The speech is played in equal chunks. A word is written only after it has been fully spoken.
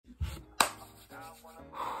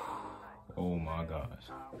Oh my gosh.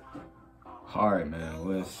 Alright, man.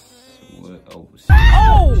 Oh!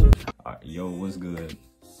 Alright, yo, what's good?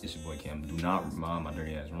 It's your boy Cam. Do not remind my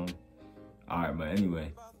dirty ass room. Alright, but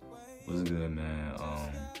anyway, what's good, man?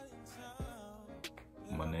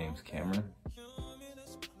 My name's Cameron.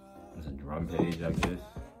 It's a drum page, I guess. You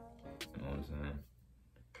know what I'm saying?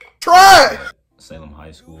 Try! Salem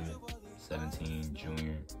High School, 17,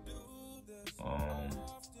 junior.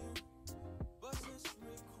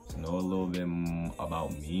 To know a little bit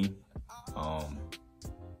about me,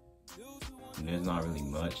 there's not really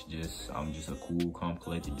much. I'm just a cool, calm,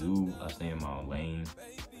 collected dude. I stay in my own lane.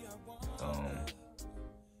 I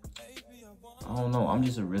don't know. I'm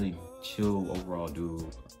just a really chill overall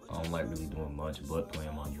dude. I don't like really doing much but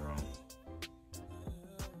playing my drum.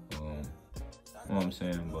 You know what I'm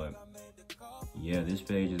saying? But yeah, this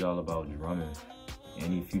page is all about drumming.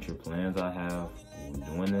 Any future plans I have with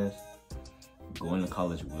doing this, going to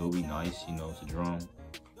college will be nice, you know, to drum.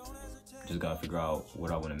 Just gotta figure out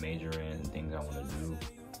what I want to major in and things I want to do,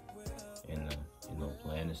 and you know,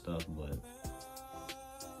 plan and stuff. But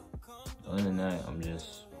other than that, I'm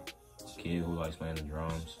just a kid who likes playing the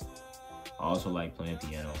drums. I also like playing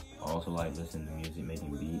piano. I also like listening to music,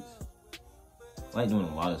 making beats. I like doing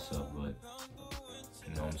a lot of stuff, but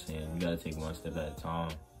you know what I'm saying? You gotta take one step at a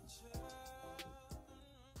time.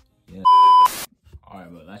 Yeah.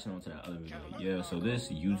 Alright, but latching on to that other video. Yeah, so this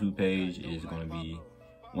YouTube page is gonna be,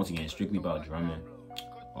 once again, strictly about drumming.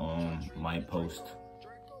 Might post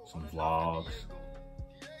some vlogs.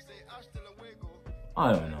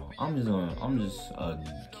 I don't know. I'm just a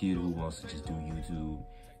kid who wants to just do YouTube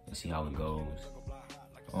and see how it goes.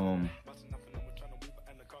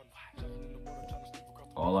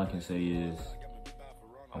 All I can say is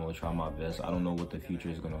I'm gonna try my best. I don't know what the future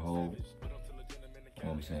is gonna hold. You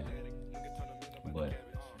know what I'm saying? But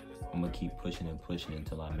I'm gonna keep pushing and pushing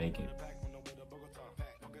until I make it.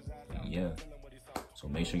 And yeah. So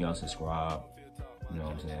make sure y'all subscribe. You know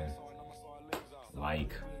what I'm saying?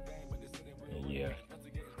 Like. And yeah.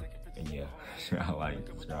 And yeah. Like,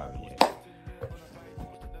 subscribe, yeah.